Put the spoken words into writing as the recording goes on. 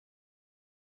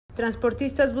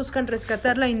Transportistas buscan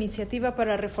rescatar la iniciativa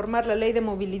para reformar la Ley de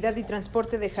Movilidad y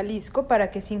Transporte de Jalisco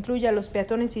para que se incluya a los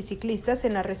peatones y ciclistas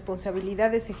en las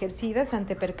responsabilidades ejercidas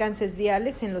ante percances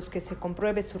viales en los que se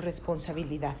compruebe su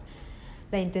responsabilidad.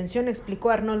 La intención, explicó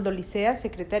Arnoldo Licea,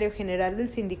 secretario general del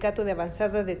Sindicato de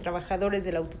Avanzada de Trabajadores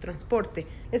del Autotransporte,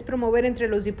 es promover entre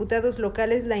los diputados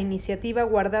locales la iniciativa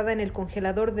guardada en el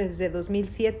congelador desde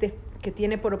 2007, que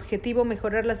tiene por objetivo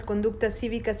mejorar las conductas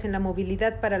cívicas en la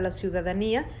movilidad para la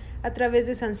ciudadanía a través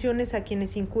de sanciones a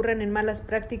quienes incurran en malas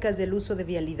prácticas del uso de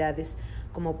vialidades,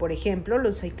 como por ejemplo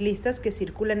los ciclistas que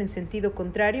circulan en sentido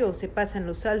contrario o se pasan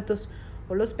los altos,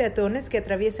 o los peatones que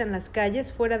atraviesan las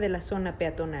calles fuera de la zona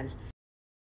peatonal.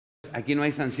 Aquí no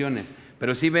hay sanciones,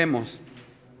 pero sí vemos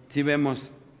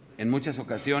en muchas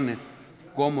ocasiones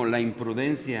cómo la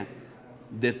imprudencia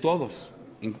de todos,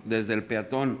 desde el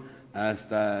peatón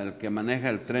hasta el que maneja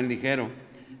el tren ligero,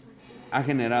 ha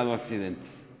generado accidentes.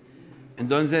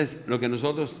 Entonces, lo que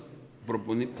nosotros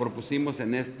propusimos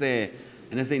en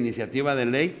esta iniciativa de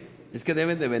ley es que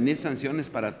deben de venir sanciones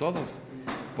para todos.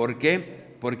 ¿Por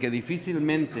qué? Porque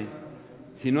difícilmente,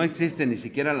 si no existe ni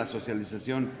siquiera la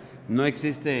socialización, no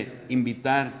existe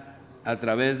invitar a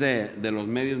través de los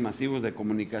medios masivos de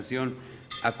comunicación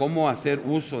a cómo hacer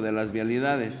uso de las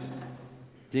vialidades,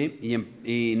 ¿sí?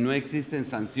 Y no existen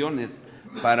sanciones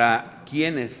para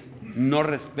quienes no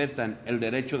respetan el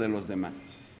derecho de los demás.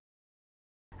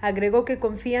 Agregó que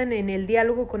confían en el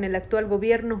diálogo con el actual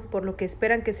gobierno, por lo que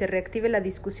esperan que se reactive la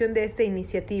discusión de esta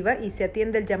iniciativa y se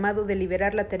atienda el llamado de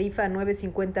liberar la tarifa a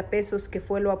 9.50 pesos, que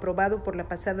fue lo aprobado por la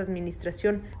pasada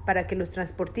administración, para que los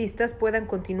transportistas puedan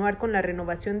continuar con la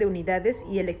renovación de unidades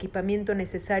y el equipamiento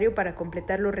necesario para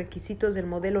completar los requisitos del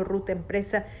modelo ruta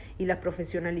empresa y la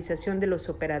profesionalización de los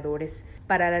operadores.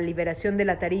 Para la liberación de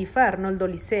la tarifa, Arnoldo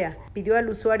Licea pidió al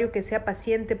usuario que sea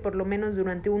paciente por lo menos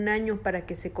durante un año para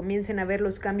que se comiencen a ver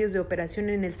los cambios de operación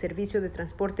en el servicio de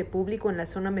transporte público en la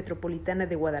zona metropolitana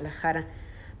de Guadalajara.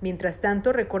 Mientras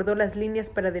tanto, recordó las líneas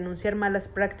para denunciar malas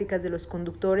prácticas de los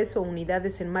conductores o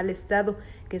unidades en mal estado,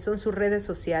 que son sus redes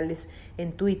sociales.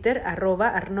 En Twitter,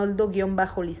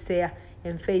 @Arnoldo_Licea,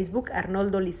 en Facebook,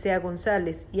 Arnoldo Licea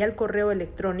González, y al correo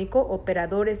electrónico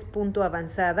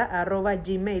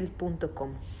operadores.avanzada@gmail.com.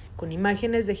 Con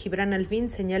imágenes de Gibran Alvin,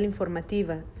 señal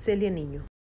informativa, Celia Niño.